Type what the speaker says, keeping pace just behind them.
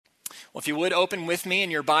Well, if you would open with me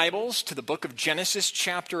in your Bibles to the book of Genesis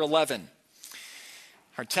chapter 11.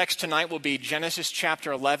 Our text tonight will be Genesis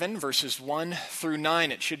chapter 11, verses 1 through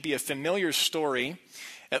 9. It should be a familiar story,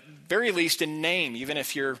 at very least in name, even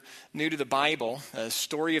if you're new to the Bible, a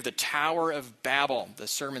story of the Tower of Babel. The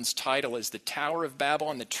sermon's title is The Tower of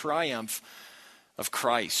Babel and the Triumph of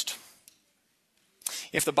Christ.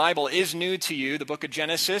 If the Bible is new to you, the book of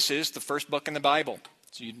Genesis is the first book in the Bible,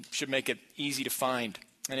 so you should make it easy to find.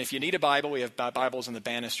 And if you need a Bible, we have Bibles on the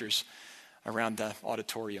banisters around the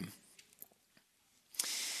auditorium.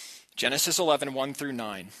 Genesis 11, 1 through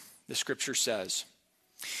 9, the scripture says,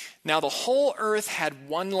 "Now the whole earth had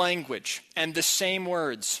one language and the same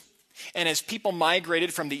words. And as people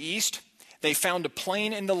migrated from the east, they found a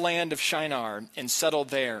plain in the land of Shinar and settled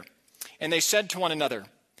there. And they said to one another,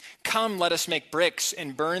 'Come, let us make bricks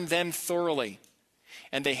and burn them thoroughly.'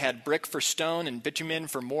 And they had brick for stone and bitumen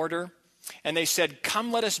for mortar. And they said,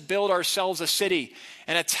 'Come, let us build ourselves a city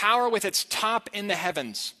and a tower with its top in the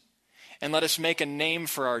heavens. And let us make a name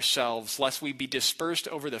for ourselves, lest we be dispersed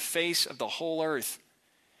over the face of the whole earth.'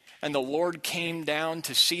 And the Lord came down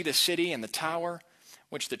to see the city and the tower,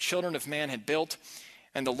 which the children of man had built.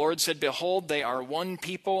 And the Lord said, 'Behold, they are one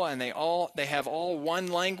people, and they have all one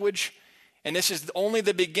language. And this is only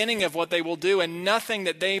the beginning of what they will do, and nothing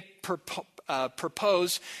that they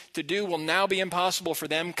propose to do will now be impossible for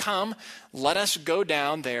them. Come, let us go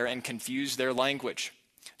down there and confuse their language,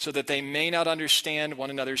 so that they may not understand one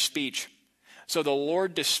another's speech.' So the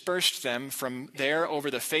Lord dispersed them from there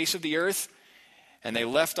over the face of the earth, and they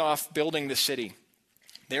left off building the city.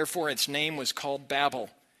 Therefore its name was called Babel,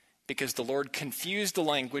 because the Lord confused the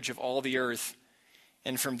language of all the earth.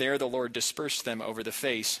 And from there the Lord dispersed them over the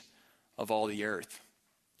face of all the earth."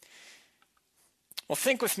 Well,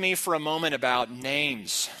 think with me for a moment about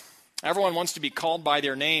names. Everyone wants to be called by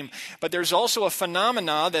their name, but there's also a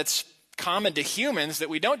phenomena that's common to humans, that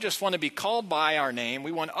we don't just want to be called by our name,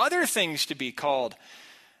 we want other things to be called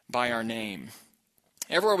by our name.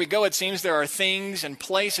 Everywhere we go, it seems there are things and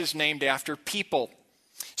places named after people.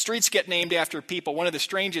 Streets get named after people. One of the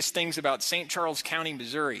strangest things about St. Charles County,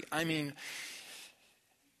 Missouri,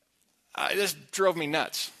 this drove me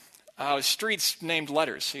nuts. Streets named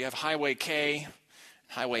letters. So you have Highway K,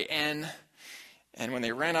 Highway N, and when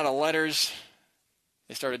they ran out of letters,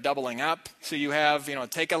 they started doubling up. So you have,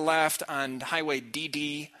 take a left on Highway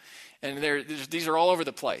DD, and these are all over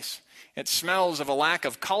the place. It smells of a lack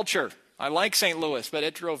of culture. I like St. Louis, but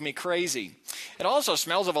it drove me crazy. It also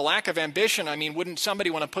smells of a lack of ambition. Wouldn't somebody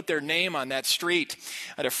want to put their name on that street?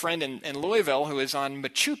 I had a friend in Louisville who is on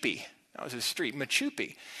Machupi. That was his street, Machupi.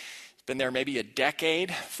 He's been there maybe a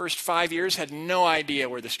decade. First 5 years, had no idea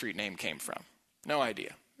where the street name came from. No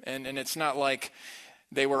idea. And it's not like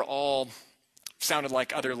they were all sounded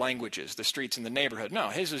like other languages, the streets in the neighborhood. No,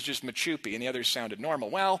 his was just Machupi, and the others sounded normal.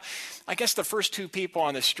 Well, I guess the first two people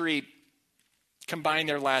on the street combined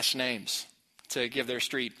their last names to give their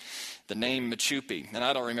street the name Machupi. And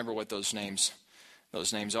I don't remember what those names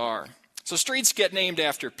are. So streets get named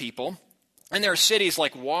after people. And there are cities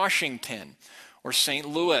like Washington or St.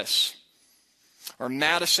 Louis or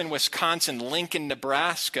Madison, Wisconsin, Lincoln,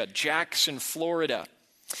 Nebraska, Jackson, Florida.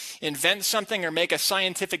 Invent something or make a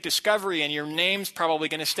scientific discovery, and your name's probably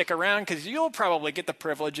going to stick around because you'll probably get the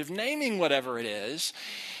privilege of naming whatever it is,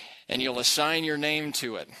 and you'll assign your name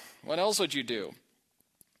to it. What else would you do?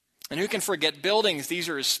 And who can forget buildings? These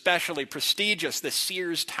are especially prestigious. The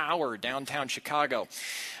Sears Tower, downtown Chicago.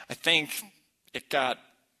 I think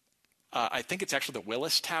it's actually the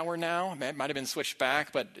Willis Tower now. It might have been switched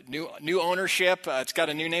back, but new ownership. It's got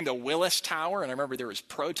a new name, the Willis Tower, and I remember there was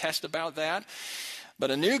protest about that. But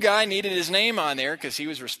a new guy needed his name on there because he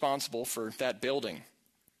was responsible for that building.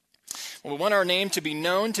 Well, we want our name to be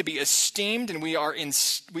known, to be esteemed, and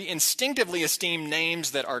we instinctively esteem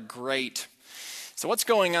names that are great. So what's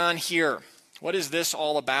going on here? What is this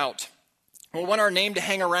all about? Well, we want our name to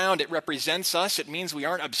hang around. It represents us. It means we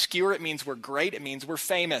aren't obscure. It means we're great. It means we're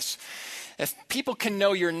famous. If people can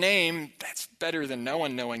know your name, that's better than no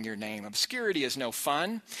one knowing your name. Obscurity is no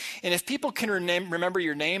fun. And if people can remember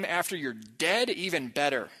your name after you're dead, even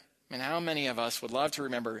better. How many of us would love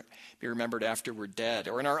to be remembered after we're dead?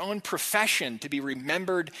 Or in our own profession, to be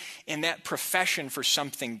remembered in that profession for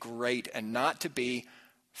something great and not to be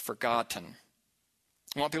forgotten.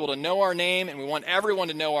 We want people to know our name, and we want everyone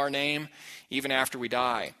to know our name even after we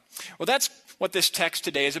die. Well, that's what this text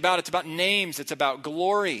today is about. It's about names. It's about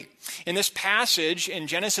glory. In this passage in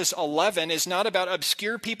Genesis 11 is not about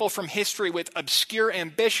obscure people from history with obscure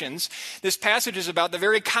ambitions. This passage is about the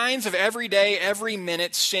very kinds of everyday, every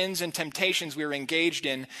minute sins and temptations we are engaged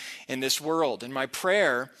in this world. And my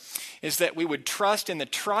prayer is that we would trust in the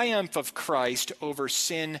triumph of Christ over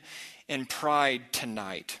sin and pride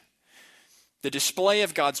tonight. The display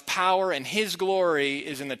of God's power and his glory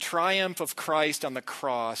is in the triumph of Christ on the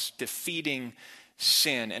cross, defeating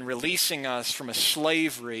sin and releasing us from a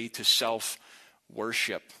slavery to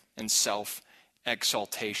self-worship and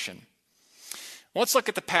self-exaltation. Let's look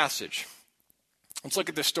at the passage. Let's look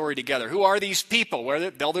at the story together. Who are these people?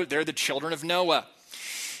 They're the children of Noah.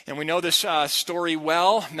 And we know this story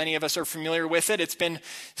well. Many of us are familiar with it. It's been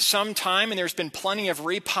some time, and there's been plenty of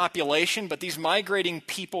repopulation, but these migrating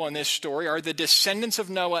people in this story are the descendants of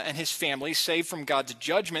Noah and his family, saved from God's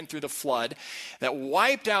judgment through the flood that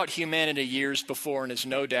wiped out humanity years before and is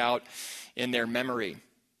no doubt in their memory.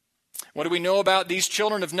 What do we know about these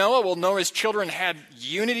children of Noah? Well, Noah's children had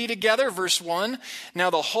unity together, verse 1. Now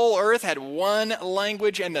the whole earth had one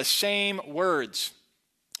language and the same words.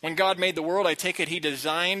 When God made the world, I take it he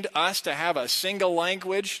designed us to have a single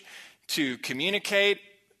language to communicate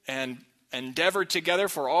and endeavor together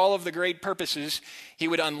for all of the great purposes he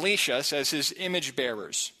would unleash us as his image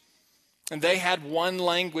bearers. And they had one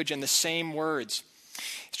language and the same words.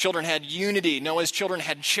 His children had unity. Noah's children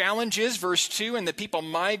had challenges, verse 2, and the people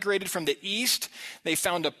migrated from the east. They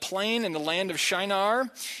found a plain in the land of Shinar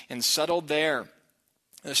and settled there.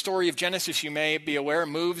 The story of Genesis, you may be aware,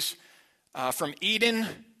 moves from Eden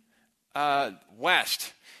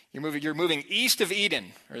west. You're moving east of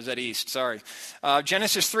Eden, or is that east? Sorry.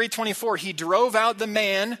 Genesis 3:24, he drove out the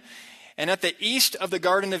man, and at the east of the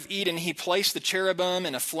Garden of Eden, he placed the cherubim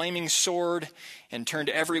and a flaming sword and turned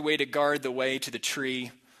every way to guard the way to the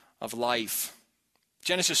tree of life.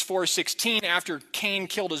 Genesis 4:16, after Cain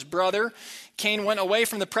killed his brother, Cain went away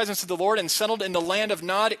from the presence of the Lord and settled in the land of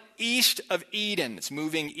Nod, east of Eden. It's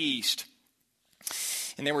moving east.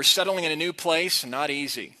 And they were settling in a new place, and not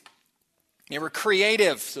easy. They were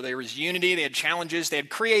creative, so there was unity, they had challenges, they had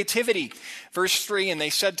creativity. Verse 3, and they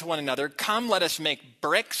said to one another, come, let us make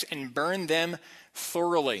bricks and burn them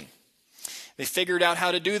thoroughly. They figured out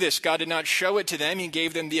how to do this. God did not show it to them. He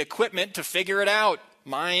gave them the equipment to figure it out,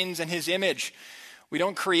 minds and his image. We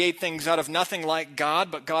don't create things out of nothing like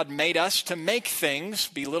God, but God made us to make things,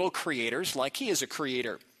 be little creators like he is a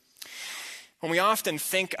creator. When we often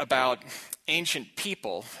think about ancient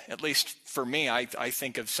people, at least for me, I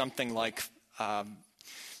think of something like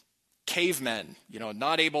cavemen,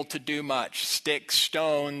 not able to do much, sticks,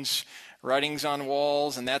 stones, writings on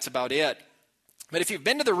walls, and that's about it. But if you've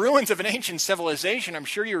been to the ruins of an ancient civilization, I'm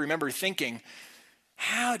sure you remember thinking,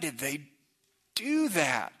 how did they do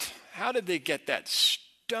that? How did they get that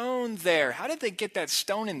stone there? How did they get that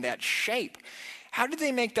stone in that shape? How did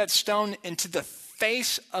they make that stone into the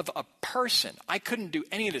face of a person? I couldn't do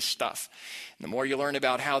any of this stuff. And the more you learn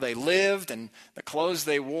about how they lived and the clothes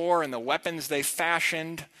they wore and the weapons they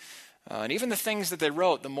fashioned, and even the things that they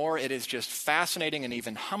wrote, the more it is just fascinating and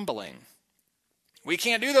even humbling. We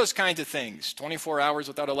can't do those kinds of things. 24 hours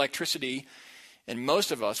without electricity, and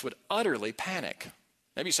most of us would utterly panic.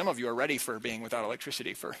 Maybe some of you are ready for being without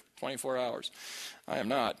electricity for 24 hours. I am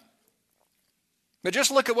not. But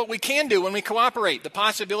just look at what we can do when we cooperate. The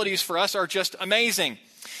possibilities for us are just amazing.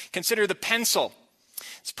 Consider the pencil.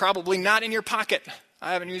 It's probably not in your pocket.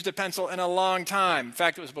 I haven't used a pencil in a long time. In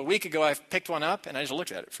fact, it was about a week ago I picked one up and I just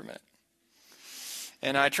looked at it for a minute.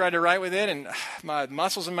 And I tried to write with it and my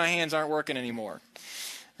muscles in my hands aren't working anymore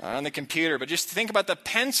on the computer. But just think about the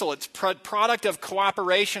pencil. It's a product of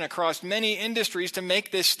cooperation across many industries to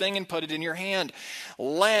make this thing and put it in your hand.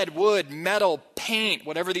 Lead, wood, metal, paint,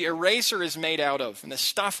 whatever the eraser is made out of. And the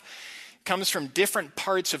stuff comes from different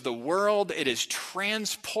parts of the world. It is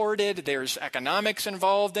transported. There's economics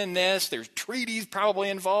involved in this. There's treaties probably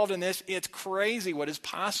involved in this. It's crazy what is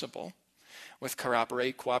possible with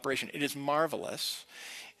cooperation. It is marvelous,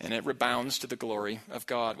 and it rebounds to the glory of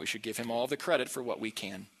God. We should give him all the credit for what we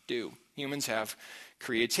can do. Humans have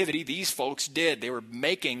creativity. These folks did. They were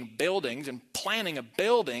making buildings and planning a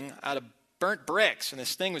building out of burnt bricks, and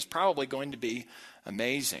this thing was probably going to be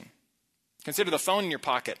amazing. Consider the phone in your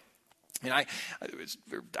pocket. We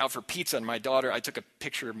were out for pizza, and my daughter, I took a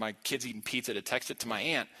picture of my kids eating pizza to text it to my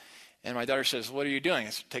aunt. And my daughter says, what are you doing?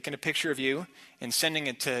 I said, taking a picture of you and sending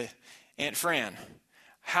it to Aunt Fran.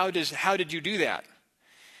 How did you do that?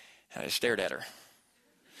 And I stared at her.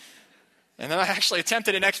 And then I actually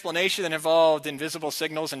attempted an explanation that involved invisible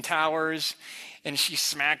signals and towers. And she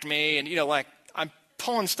smacked me. And, I'm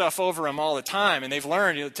pulling stuff over them all the time. And they've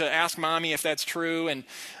learned to ask mommy if that's true.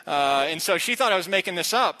 And so she thought I was making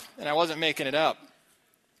this up. And I wasn't making it up.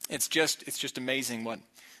 It's just amazing what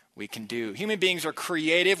we can do. Human beings are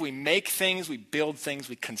creative. We make things. We build things.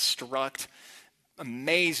 We construct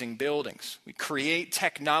amazing buildings. We create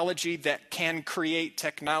technology that can create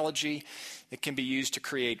technology that can be used to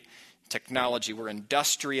create technology. We're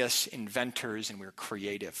industrious inventors and we're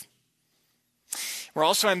creative. We're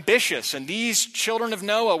also ambitious, and these children of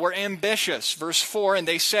Noah were ambitious. Verse 4, and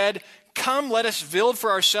they said, "Come, let us build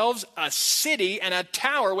for ourselves a city and a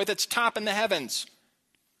tower with its top in the heavens."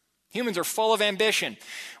 Humans are full of ambition.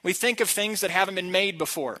 We think of things that haven't been made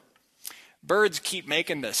before. Birds keep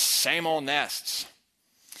making the same old nests.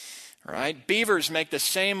 Right? Beavers make the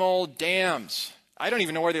same old dams. I don't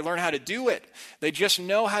even know where they learn how to do it. They just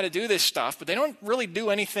know how to do this stuff, but they don't really do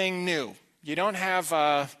anything new. You don't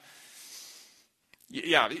have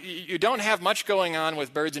you don't have much going on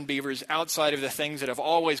with birds and beavers outside of the things that have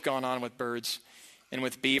always gone on with birds and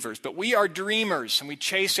with beavers. But we are dreamers, and we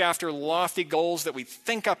chase after lofty goals that we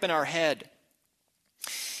think up in our head.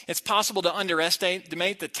 It's possible to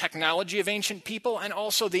underestimate the technology of ancient people and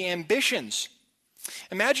also the ambitions.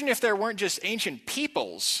 Imagine if there weren't just ancient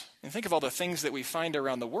peoples, and think of all the things that we find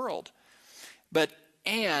around the world, but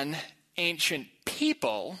an ancient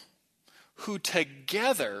people who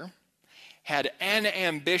together had an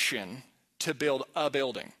ambition to build a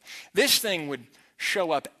building. This thing would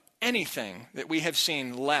show up anything that we have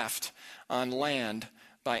seen left on land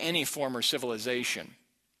by any former civilization.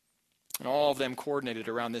 And all of them coordinated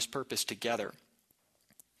around this purpose together.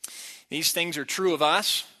 These things are true of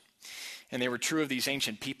us, and they were true of these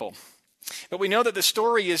ancient people. But we know that the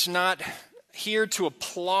story is not here to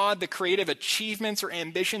applaud the creative achievements or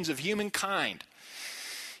ambitions of humankind.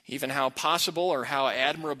 Even how possible or how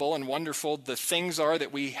admirable and wonderful the things are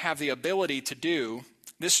that we have the ability to do,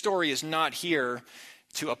 this story is not here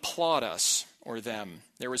to applaud us or them.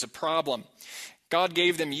 There was a problem. God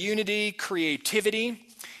gave them unity, creativity.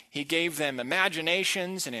 He gave them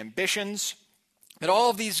imaginations and ambitions. But all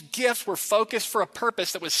of these gifts were focused for a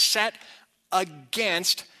purpose that was set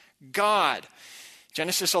against God.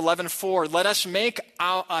 Genesis 11:4, let us make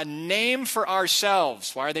a name for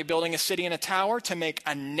ourselves. Why are they building a city and a tower? To make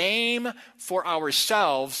a name for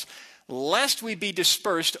ourselves, lest we be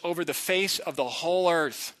dispersed over the face of the whole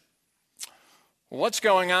earth. What's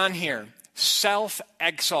going on here?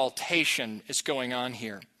 Self-exaltation is going on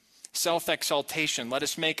here. Self-exaltation. Let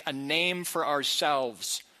us make a name for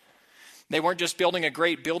ourselves. They weren't just building a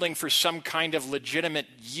great building for some kind of legitimate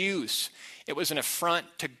use. It was an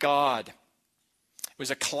affront to God. It was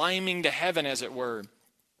a climbing to heaven, as it were.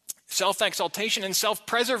 Self-exaltation and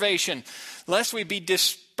self-preservation, lest we be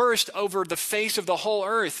dispersed over the face of the whole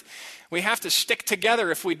earth. We have to stick together.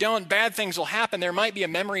 If we don't, bad things will happen. There might be a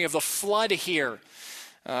memory of the flood here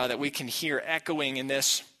that we can hear echoing in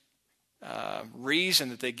this reason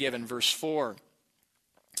that they give in verse 4.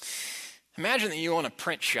 Imagine that you own a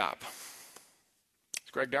print shop.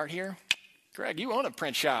 Is Greg Dart here? Greg, you own a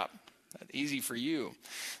print shop. That's easy for you.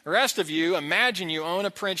 The rest of you, imagine you own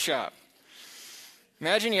a print shop.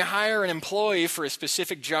 Imagine you hire an employee for a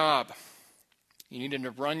specific job. You need him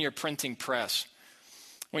to run your printing press.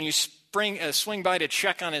 When you swing by to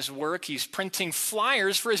check on his work, he's printing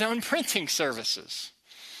flyers for his own printing services.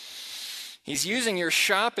 He's using your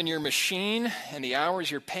shop and your machine and the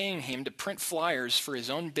hours you're paying him to print flyers for his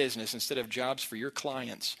own business instead of jobs for your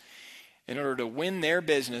clients, in order to win their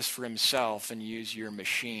business for himself and use your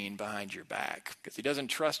machine behind your back. Because he doesn't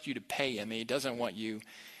trust you to pay him, and he doesn't want you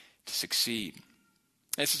to succeed.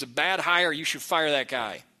 This is a bad hire. You should fire that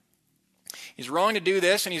guy. He's wrong to do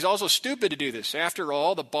this, and he's also stupid to do this. After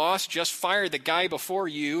all, the boss just fired the guy before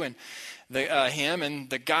you and him, and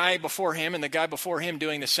the guy before him, and the guy before him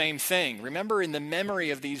doing the same thing. Remember, in the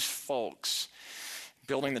memory of these folks,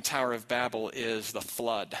 building the Tower of Babel is the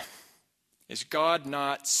flood. Is God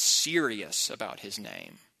not serious about his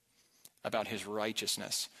name, about his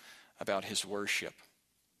righteousness, about his worship?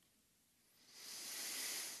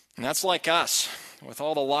 And that's like us. With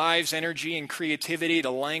all the lives, energy, and creativity,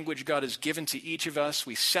 the language God has given to each of us,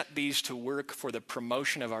 we set these to work for the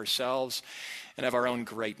promotion of ourselves and of our own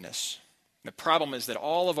greatness. The problem is that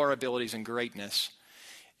all of our abilities and greatness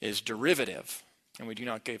is derivative, and we do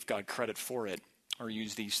not give God credit for it or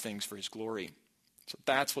use these things for his glory. So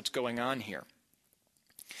that's what's going on here.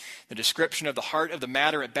 The description of the heart of the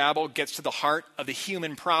matter at Babel gets to the heart of the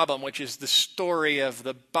human problem, which is the story of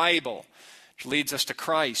the Bible, which leads us to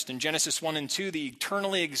Christ. In Genesis 1 and 2, the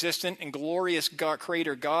eternally existent and glorious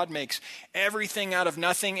Creator God makes everything out of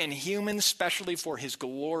nothing, and humans, specially for his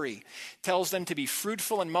glory, tells them to be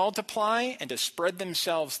fruitful and multiply and to spread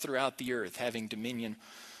themselves throughout the earth, having dominion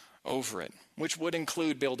over it, which would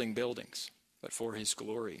include building buildings, but for his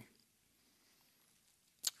glory.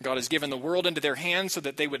 God has given the world into their hands so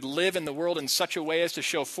that they would live in the world in such a way as to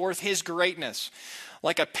show forth his greatness.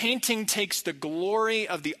 Like a painting takes the glory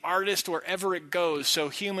of the artist wherever it goes, so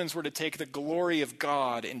humans were to take the glory of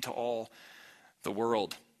God into all the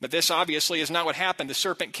world. But this obviously is not what happened. The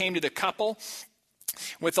serpent came to the couple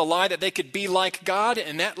with the lie that they could be like God,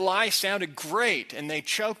 and that lie sounded great, and they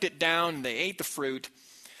choked it down, and they ate the fruit,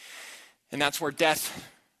 and that's where death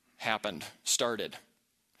started.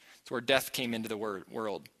 It's where death came into the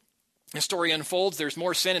world. The story unfolds. There's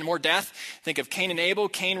more sin and more death. Think of Cain and Abel.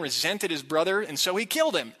 Cain resented his brother, and so he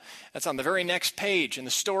killed him. That's on the very next page. And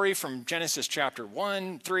the story from Genesis chapter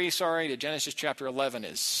 3 to Genesis chapter 11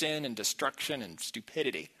 is sin and destruction and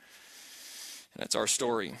stupidity. And that's our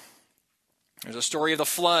story. There's a story of the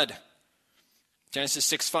flood. Genesis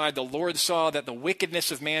 6:5, the Lord saw that the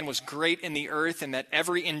wickedness of man was great in the earth, and that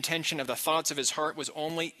every intention of the thoughts of his heart was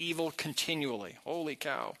only evil continually. Holy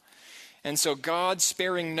cow. And so God,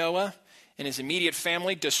 sparing Noah and his immediate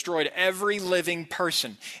family, destroyed every living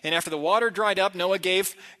person. And after the water dried up,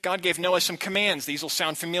 God gave Noah some commands. These will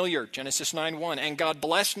sound familiar. Genesis 9:1. And God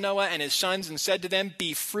blessed Noah and his sons and said to them,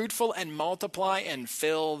 be fruitful and multiply and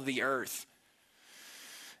fill the earth.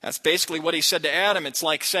 That's basically what he said to Adam. It's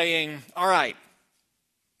like saying, all right,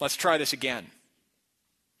 let's try this again.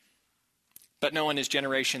 But Noah and his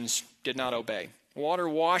generations did not obey. Water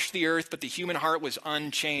washed the earth, but the human heart was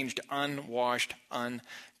unchanged, unwashed,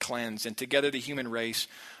 uncleansed. And together the human race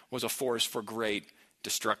was a force for great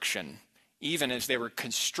destruction, even as they were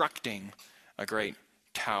constructing a great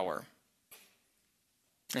tower.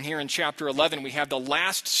 And here in chapter 11, we have the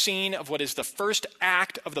last scene of what is the first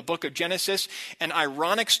act of the book of Genesis, an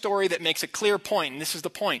ironic story that makes a clear point, and this is the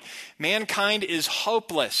point. Mankind is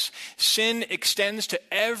hopeless. Sin extends to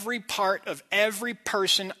every part of every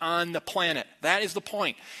person on the planet. That is the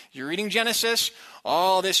point. You're reading Genesis,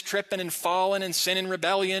 all this tripping and falling and sin and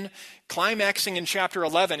rebellion. Climaxing in chapter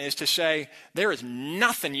 11 is to say, there is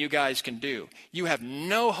nothing you guys can do. You have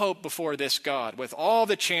no hope before this God. With all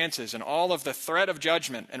the chances and all of the threat of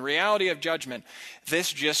judgment and reality of judgment, the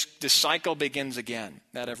cycle begins again,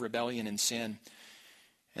 that of rebellion and sin,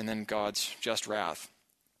 and then God's just wrath.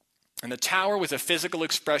 And the tower was a physical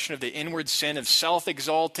expression of the inward sin of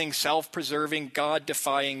self-exalting, self-preserving,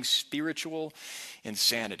 God-defying spiritual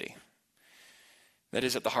insanity that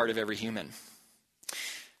is at the heart of every human.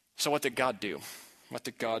 So what did God do? What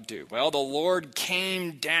did God do? Well, the Lord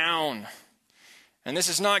came down. And this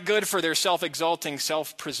is not good for their self-exalting,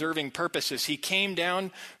 self-preserving purposes. He came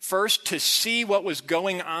down first to see what was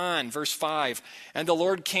going on. Verse 5, and the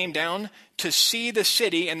Lord came down to see the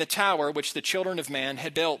city and the tower which the children of man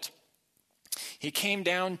had built. He came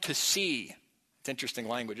down to see. It's interesting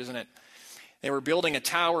language, isn't it? They were building a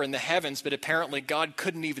tower in the heavens, but apparently God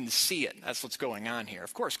couldn't even see it. That's what's going on here.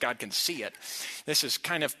 Of course, God can see it. This is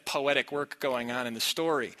kind of poetic work going on in the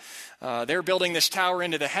story. They're building this tower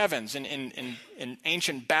into the heavens in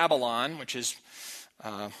ancient Babylon, which is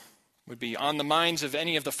would be on the minds of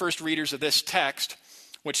any of the first readers of this text,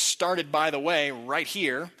 which started, by the way, right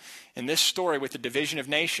here in this story with the division of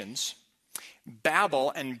nations.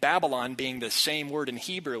 Babel and Babylon being the same word in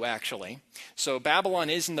Hebrew, actually. So Babylon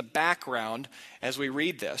is in the background as we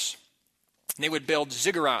read this. They would build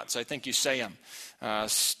ziggurats, I think you say them,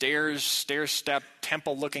 stair-step,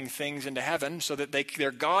 temple-looking things into heaven so that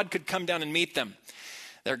their God could come down and meet them.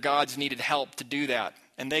 Their gods needed help to do that.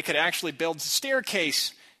 And they could actually build a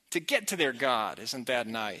staircase to get to their God. Isn't that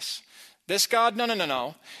nice? This God,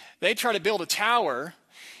 no. They try to build a tower,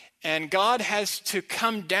 and God has to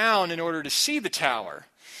come down in order to see the tower.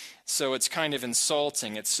 So it's kind of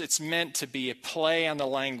insulting. It's meant to be a play on the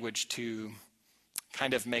language to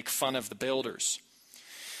kind of make fun of the builders.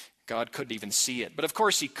 God couldn't even see it. But of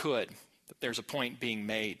course he could. There's a point being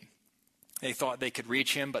made. They thought they could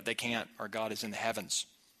reach him, but they can't. Our God is in the heavens.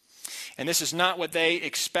 And this is not what they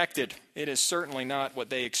expected. It is certainly not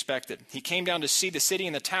what they expected. He came down to see the city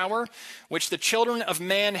and the tower, which the children of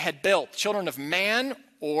man had built. Children of man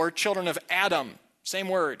or children of Adam. Same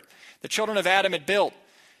word. The children of Adam had built.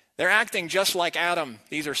 They're acting just like Adam.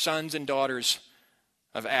 These are sons and daughters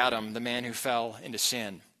of Adam, the man who fell into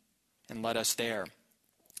sin and led us there.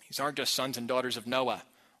 These aren't just sons and daughters of Noah,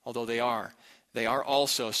 although they are. They are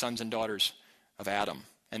also sons and daughters of Adam.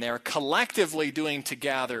 And they are collectively doing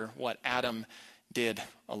together what Adam did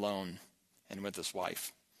alone and with his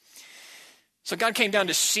wife. So God came down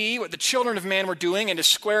to see what the children of man were doing and to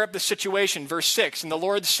square up the situation. Verse 6, and the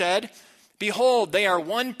Lord said, behold, they are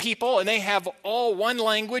one people and they have all one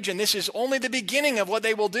language, and this is only the beginning of what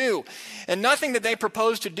they will do. And nothing that they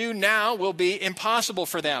propose to do now will be impossible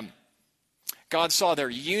for them. God saw their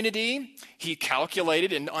unity. He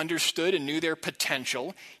calculated and understood and knew their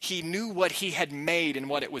potential. He knew what he had made and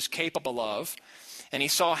what it was capable of. And he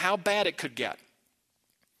saw how bad it could get.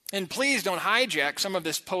 And please don't hijack some of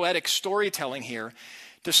this poetic storytelling here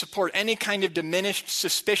to support any kind of diminished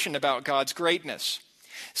suspicion about God's greatness.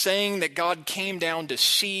 Saying that God came down to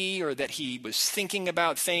see or that he was thinking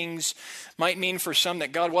about things might mean for some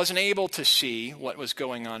that God wasn't able to see what was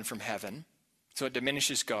going on from heaven. So it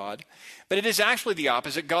diminishes God. But it is actually the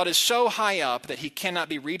opposite. God is so high up that he cannot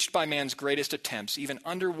be reached by man's greatest attempts, even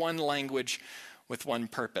under one language with one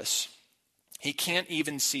purpose. He can't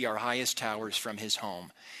even see our highest towers from his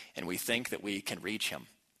home, and we think that we can reach him.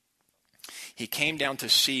 He came down to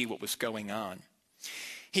see what was going on.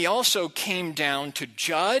 He also came down to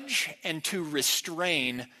judge and to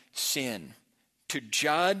restrain sin. To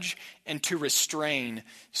judge and to restrain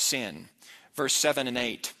sin. Verse 7 and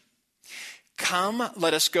 8. Come,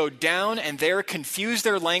 let us go down and there confuse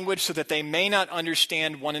their language so that they may not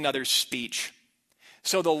understand one another's speech.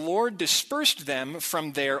 So the Lord dispersed them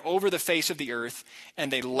from there over the face of the earth,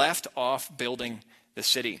 and they left off building the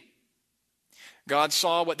city. God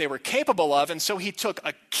saw what they were capable of, and so he took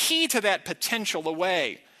a key to that potential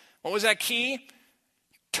away. What was that key?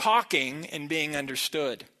 Talking and being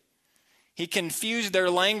understood. He confused their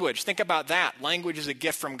language. Think about that. Language is a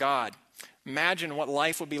gift from God. Imagine what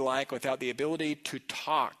life would be like without the ability to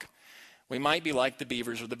talk. We might be like the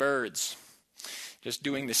beavers or the birds, just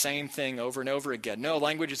doing the same thing over and over again. No,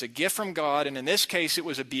 language is a gift from God, and in this case it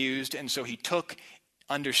was abused, and so he took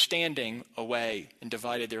understanding away and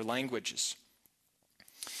divided their languages.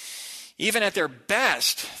 Even at their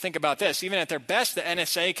best, think about this, even at their best, the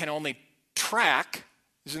NSA can only track,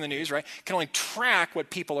 this is in the news, right? Can only track what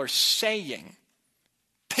people are saying.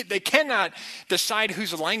 They cannot decide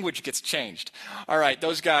whose language gets changed. All right,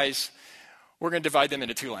 those guys, we're going to divide them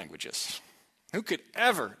into two languages. Who could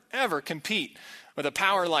ever compete with a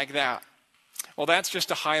power like that? Well, that's just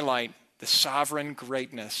to highlight the sovereign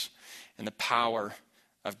greatness and the power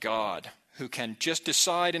of God, who can just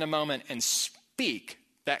decide in a moment and speak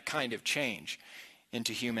that kind of change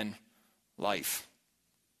into human life.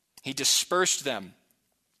 He dispersed them.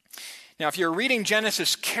 Now, if you're reading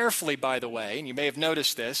Genesis carefully, by the way, and you may have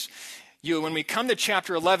noticed this, when we come to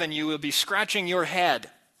chapter 11, you will be scratching your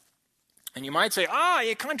head. And you might say,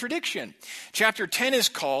 a contradiction. Chapter 10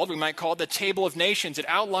 is we might call it the Table of Nations. It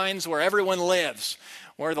outlines where everyone lives,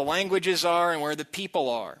 where the languages are and where the people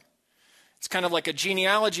are. It's kind of like a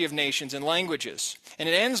genealogy of nations and languages. And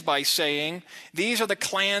it ends by saying, these are the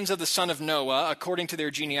clans of the son of Noah, according to their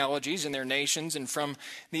genealogies and their nations, and from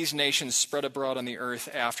these nations spread abroad on the earth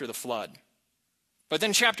after the flood. But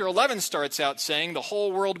then chapter 11 starts out saying, the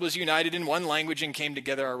whole world was united in one language and came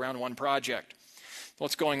together around one project.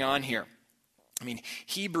 What's going on here? I mean,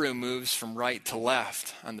 Hebrew moves from right to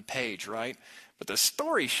left on the page, right? But the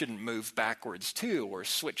story shouldn't move backwards too, or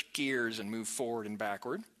switch gears and move forward and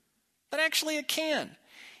backward. But actually it can.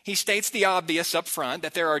 He states the obvious up front,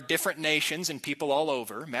 that there are different nations and people all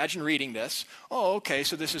over. Imagine reading this. Oh, okay,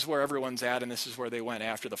 so this is where everyone's at and this is where they went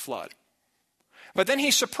after the flood. But then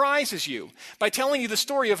he surprises you by telling you the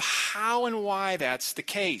story of how and why that's the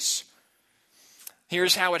case.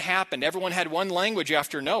 Here's how it happened. Everyone had one language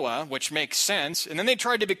after Noah, which makes sense. And then they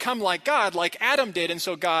tried to become like God, like Adam did. And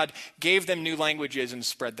so God gave them new languages and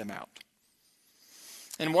spread them out.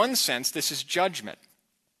 In one sense, this is judgment.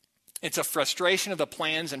 It's a frustration of the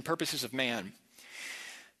plans and purposes of man.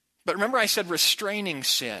 But remember I said restraining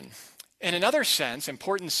sin. In another sense,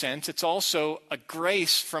 important sense, it's also a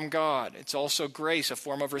grace from God. It's also grace, a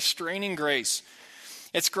form of restraining grace.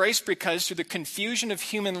 It's grace because through the confusion of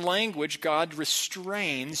human language, God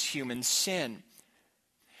restrains human sin.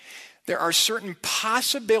 There are certain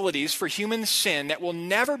possibilities for human sin that will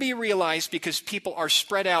never be realized because people are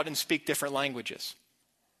spread out and speak different languages.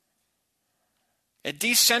 It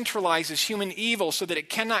decentralizes human evil so that it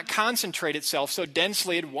cannot concentrate itself so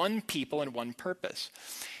densely in one people and one purpose.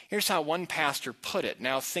 Here's how one pastor put it,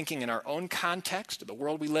 now thinking in our own context of the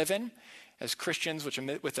world we live in, as Christians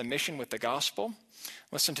with a mission with the gospel.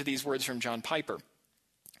 Listen to these words from John Piper.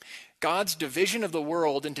 God's division of the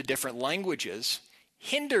world into different languages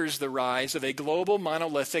hinders the rise of a global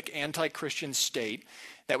monolithic anti-Christian state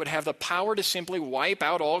that would have the power to simply wipe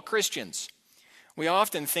out all Christians. We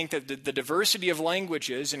often think that the diversity of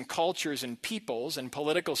languages and cultures and peoples and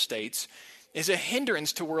political states is a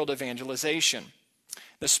hindrance to world evangelization,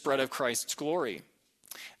 the spread of Christ's glory.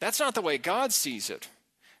 That's not the way God sees it.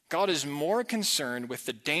 God is more concerned with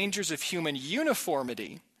the dangers of human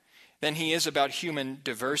uniformity than he is about human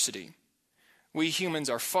diversity. We humans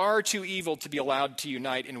are far too evil to be allowed to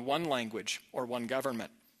unite in one language or one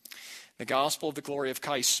government. The gospel of the glory of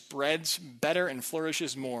Christ spreads better and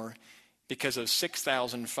flourishes more because of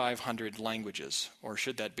 6,500 languages, or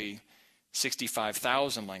should that be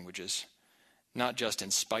 65,000 languages, not just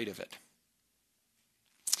in spite of it.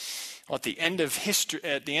 Well, at the end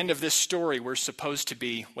of this story, we're supposed to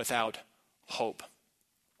be without hope.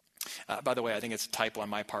 By the way, I think it's a typo on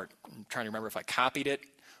my part. I'm trying to remember if I copied it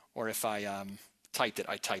or if I typed it.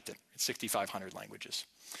 I typed it. It's 6,500 languages.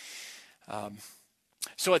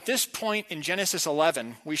 So at this point in Genesis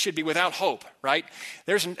 11, we should be without hope, right?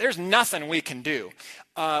 There's nothing we can do.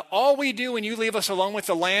 All we do when you leave us alone with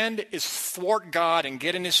the land is thwart God and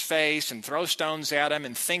get in his face and throw stones at him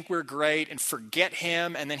and think we're great and forget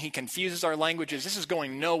him, and then he confuses our languages. This is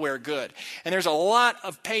going nowhere good. And there's a lot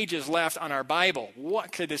of pages left on our Bible.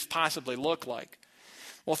 What could this possibly look like?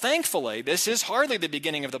 Well, thankfully, this is hardly the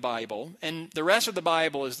beginning of the Bible, and the rest of the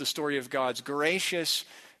Bible is the story of God's gracious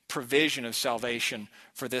provision of salvation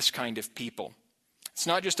for this kind of people. It's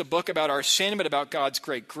not just a book about our sin, but about God's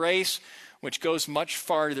great grace, which goes much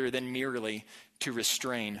farther than merely to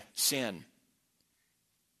restrain sin.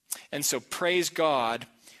 And so praise God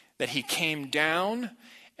that he came down,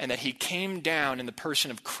 and that he came down in the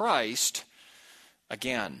person of Christ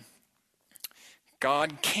again.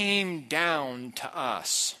 God came down to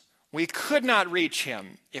us. We could not reach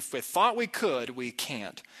him. If we thought we could, we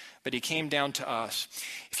can't. But he came down to us.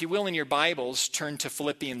 If you will, in your Bibles, turn to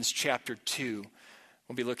Philippians chapter 2.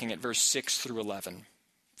 We'll be looking at verse 6 through 11.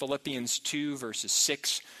 Philippians 2, verses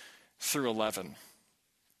 6 through 11.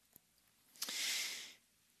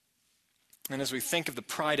 And as we think of the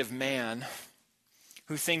pride of man,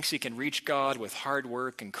 who thinks he can reach God with hard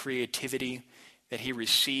work and creativity that he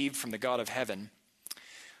received from the God of heaven,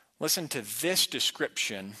 listen to this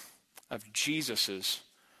description of Jesus'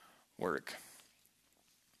 work.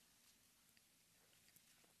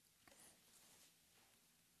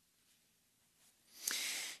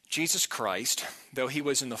 Jesus Christ, though he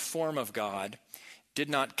was in the form of God, did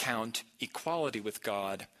not count equality with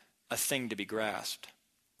God a thing to be grasped,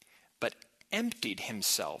 but emptied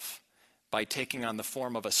himself by taking on the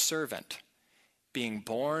form of a servant, being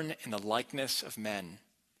born in the likeness of men.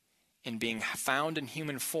 In being found in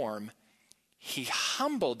human form, he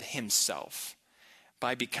humbled himself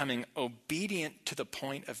by becoming obedient to the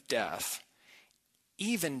point of death,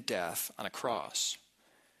 even death on a cross.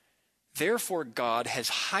 Therefore God has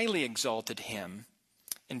highly exalted him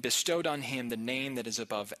and bestowed on him the name that is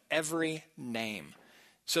above every name,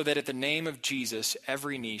 so that at the name of Jesus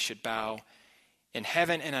every knee should bow in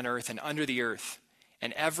heaven and on earth and under the earth,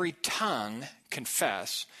 and every tongue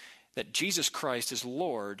confess that Jesus Christ is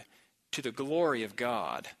Lord, to the glory of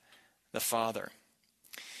God the Father.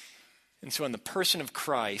 And so in the person of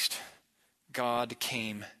Christ, God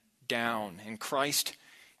came down, and Christ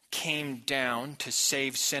came down to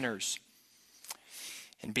save sinners.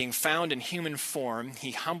 And being found in human form,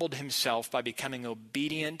 he humbled himself by becoming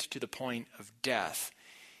obedient to the point of death,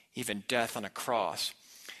 even death on a cross.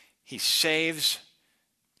 He saves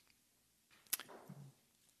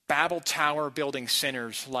Babel Tower building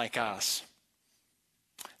sinners like us.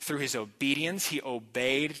 Through his obedience, he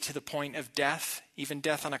obeyed to the point of death, even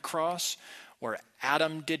death on a cross, where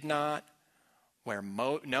Adam did not, where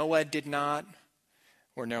Noah did not,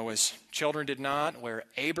 where Noah's children did not, where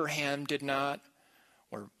Abraham did not,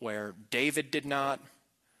 where David did not,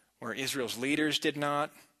 where Israel's leaders did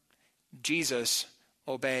not. Jesus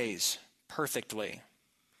obeys perfectly.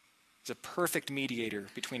 He's a perfect mediator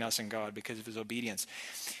between us and God because of his obedience.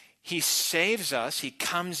 He saves us. He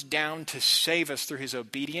comes down to save us through his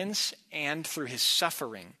obedience and through his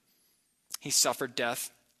suffering. He suffered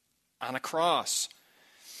death on a cross.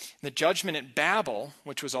 The judgment at Babel,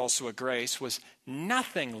 which was also a grace, was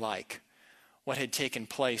nothing like what had taken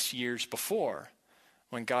place years before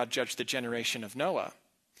when God judged the generation of Noah,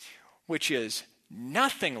 which is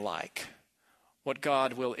nothing like what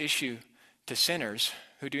God will issue to sinners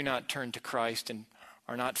who do not turn to Christ and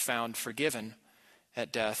are not found forgiven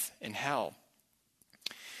at death in hell.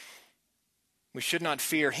 We should not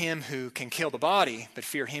fear him who can kill the body, but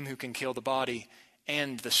fear him who can kill the body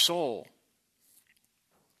and the soul.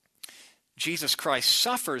 Jesus Christ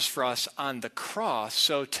suffers for us on the cross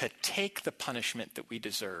so to take the punishment that we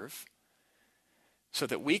deserve, so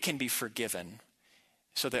that we can be forgiven,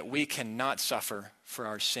 so that we can not suffer for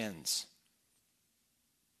our sins.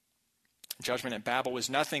 Judgment at Babel was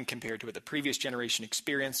nothing compared to what the previous generation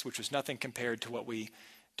experienced, which was nothing compared to what we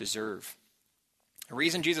deserve. The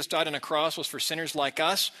reason Jesus died on a cross was for sinners like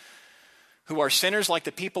us, who are sinners like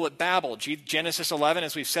the people at Babel. Genesis 11,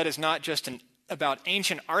 as we've said, is not just about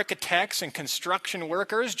ancient architects and construction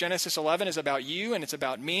workers. Genesis 11 is about you, and it's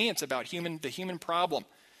about me. It's about the human problem.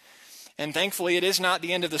 And thankfully, it is not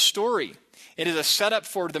the end of the story. It is a setup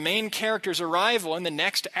for the main character's arrival in the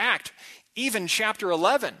next act, even chapter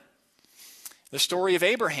 11. The story of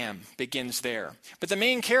Abraham begins there. But the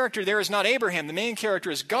main character there is not Abraham. The main character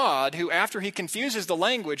is God, who, after he confuses the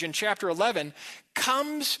language in chapter 11,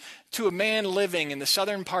 comes to a man living in the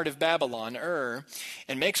southern part of Babylon, Ur,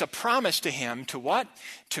 and makes a promise to him to what?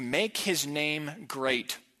 To make his name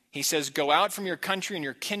great. He says, "Go out from your country and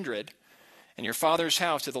your kindred and your father's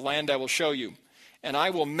house to the land I will show you. And I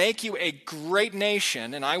will make you a great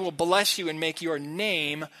nation, and I will bless you and make your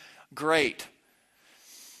name great."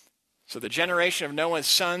 So the generation of Noah's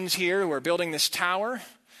sons here who are building this tower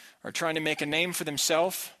are trying to make a name for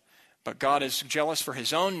themselves, but God is jealous for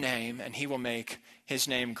his own name, and he will make his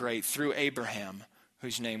name great through Abraham,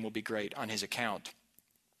 whose name will be great on his account.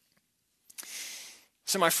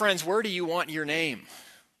 So my friends, where do you want your name?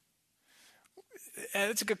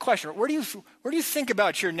 That's a good question. Where do you think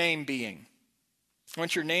about your name being?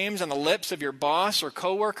 Want your names on the lips of your boss or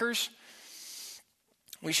coworkers?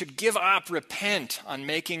 We should give up, repent on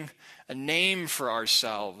making a name for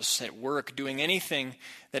ourselves at work, doing anything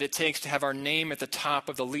that it takes to have our name at the top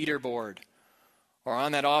of the leaderboard or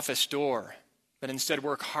on that office door, but instead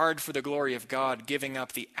work hard for the glory of God, giving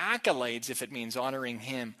up the accolades if it means honoring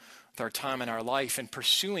him with our time and our life, and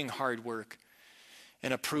pursuing hard work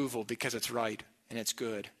and approval because it's right and it's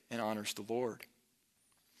good and honors the Lord.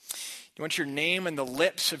 You want your name in the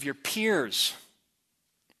lips of your peers.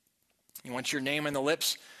 You want your name in the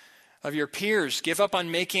lips of your peers. Give up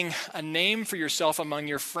on making a name for yourself among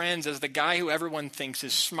your friends as the guy who everyone thinks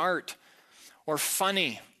is smart or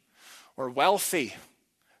funny or wealthy,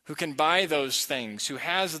 who can buy those things, who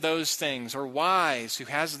has those things, or wise, who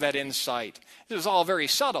has that insight. This is all very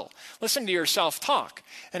subtle. Listen to your self-talk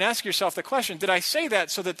and ask yourself the question, did I say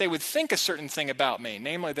that so that they would think a certain thing about me?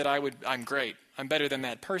 Namely that I'm great, I'm better than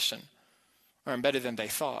that person, or I'm better than they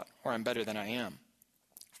thought, or I'm better than I am.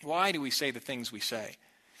 Why do we say the things we say?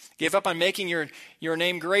 Give up on making your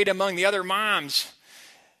name great among the other moms.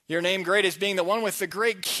 Your name great as being the one with the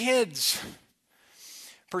great kids.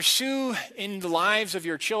 Pursue in the lives of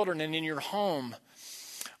your children and in your home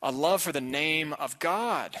a love for the name of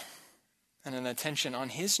God and an attention on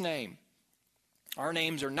his name. Our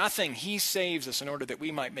names are nothing. He saves us in order that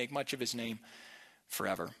we might make much of his name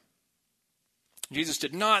forever. Jesus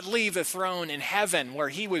did not leave the throne in heaven where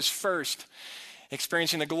he was first,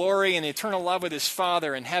 experiencing the glory and the eternal love with his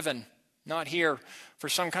Father in heaven, not here for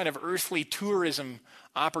some kind of earthly tourism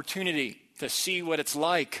opportunity to see what it's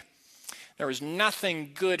like. There was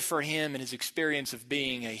nothing good for him in his experience of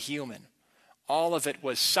being a human. All of it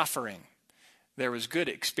was suffering. There was good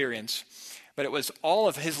experience, but it was all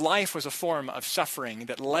of his life was a form of suffering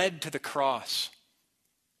that led to the cross.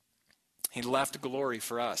 He left glory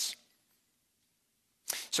for us.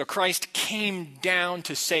 So Christ came down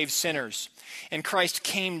to save sinners. And Christ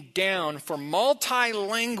came down for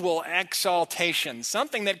multilingual exaltation,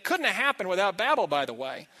 something that couldn't have happened without Babel, by the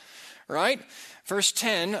way, right? Verse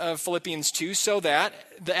 10 of Philippians 2, so that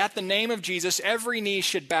at the name of Jesus, every knee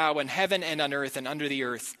should bow in heaven and on earth and under the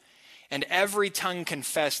earth, and every tongue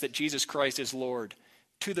confess that Jesus Christ is Lord,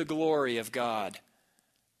 to the glory of God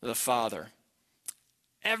the Father.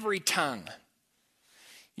 Every tongue.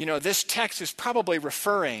 You know, this text is probably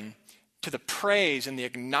referring to the praise and the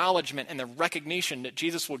acknowledgement and the recognition that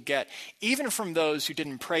Jesus will get, even from those who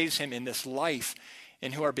didn't praise him in this life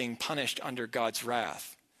and who are being punished under God's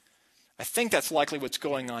wrath. I think that's likely what's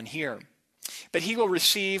going on here. But he will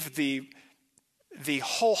receive the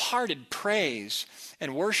wholehearted praise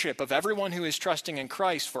and worship of everyone who is trusting in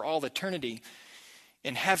Christ for all eternity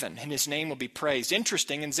in heaven, and his name will be praised.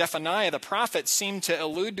 Interesting, in Zephaniah, the prophet seemed to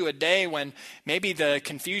allude to a day when maybe the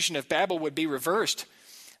confusion of Babel would be reversed.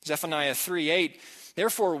 Zephaniah 3:8,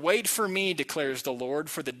 therefore wait for me, declares the Lord,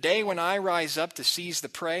 for the day when I rise up to seize the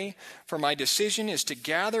prey, for my decision is to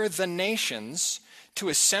gather the nations, to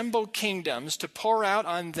assemble kingdoms, to pour out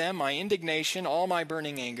on them my indignation, all my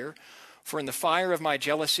burning anger, for in the fire of my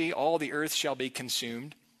jealousy all the earth shall be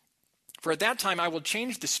consumed. For at that time I will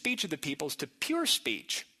change the speech of the peoples to pure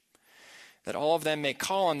speech, that all of them may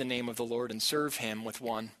call on the name of the Lord and serve him with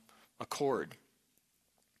one accord.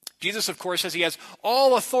 Jesus, of course, says he has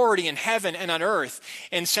all authority in heaven and on earth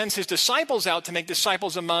and sends his disciples out to make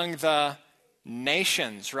disciples among the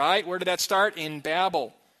nations, right? Where did that start? In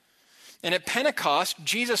Babel. And at Pentecost,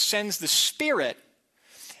 Jesus sends the Spirit.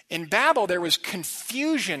 In Babel, there was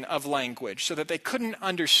confusion of language so that they couldn't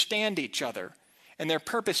understand each other, and their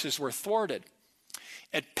purposes were thwarted.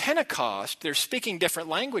 At Pentecost, they're speaking different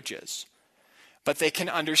languages, but they can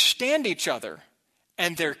understand each other,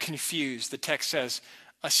 and they're confused. The text says,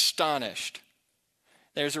 astonished.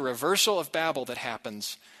 There's a reversal of Babel that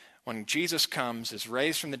happens when Jesus comes, is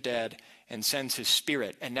raised from the dead, and sends his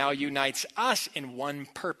Spirit, and now unites us in one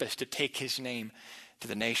purpose, to take his name to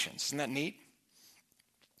the nations. Isn't that neat?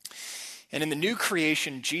 And in the new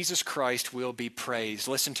creation, Jesus Christ will be praised.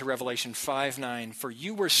 Listen to Revelation 5:9. For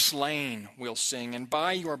you were slain, we'll sing, and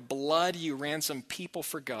by your blood you ransomed people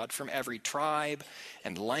for God from every tribe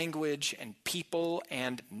and language and people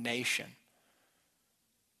and nation.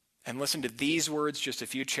 And listen to these words just a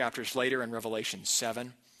few chapters later in Revelation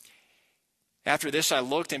 7. After this I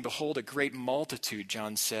looked, and behold, a great multitude,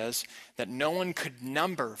 John says, that no one could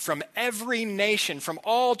number, from every nation, from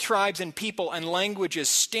all tribes and people and languages,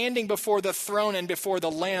 standing before the throne and before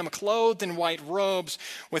the Lamb, clothed in white robes,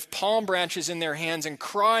 with palm branches in their hands, and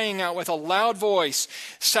crying out with a loud voice,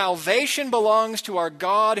 Salvation belongs to our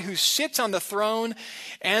God who sits on the throne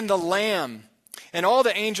and the Lamb. And all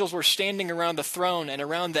the angels were standing around the throne and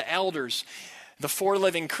around the elders, the four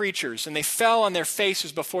living creatures, and they fell on their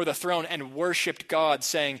faces before the throne and worshiped God,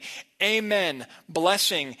 saying, Amen,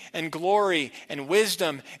 blessing and glory and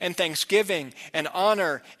wisdom and thanksgiving and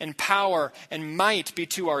honor and power and might be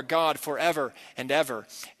to our God forever and ever.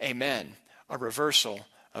 Amen. A reversal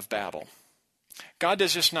of Babel. God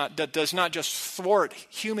does not just thwart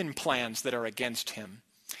human plans that are against him.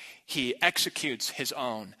 He executes his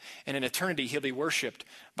own, and in eternity he'll be worshipped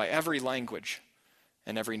by every language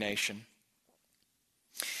and every nation.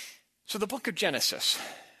 So the book of Genesis,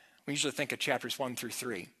 we usually think of chapters 1 through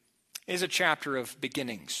 3, is a chapter of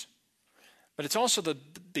beginnings. But it's also the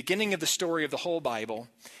beginning of the story of the whole Bible,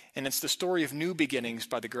 and it's the story of new beginnings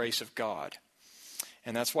by the grace of God.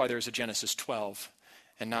 And that's why there's a Genesis 12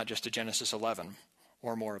 and not just a Genesis 11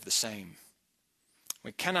 or more of the same.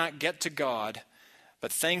 We cannot get to God,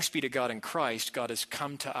 but thanks be to God in Christ, God has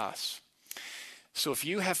come to us. So if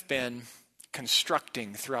you have been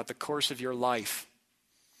constructing throughout the course of your life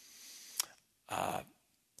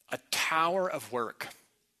a tower of work,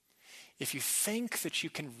 if you think that you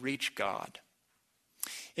can reach God,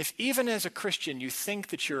 if even as a Christian you think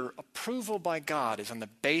that your approval by God is on the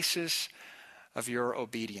basis of your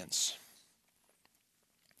obedience,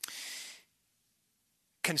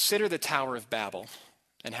 consider the Tower of Babel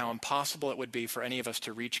and how impossible it would be for any of us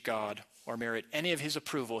to reach God or merit any of his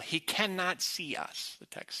approval. He cannot see us, the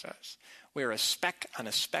text says. We are a speck on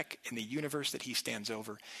a speck in the universe that he stands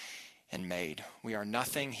over and made. We are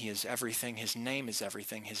nothing. He is everything. His name is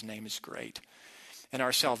everything. His name is great. And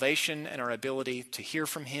our salvation and our ability to hear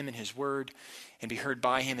from him in his word and be heard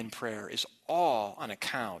by him in prayer is all on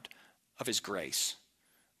account of his grace,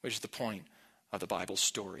 which is the point of the Bible's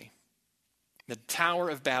story. The Tower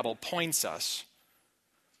of Babel points us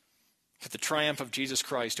to the triumph of Jesus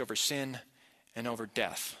Christ over sin and over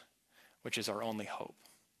death, which is our only hope.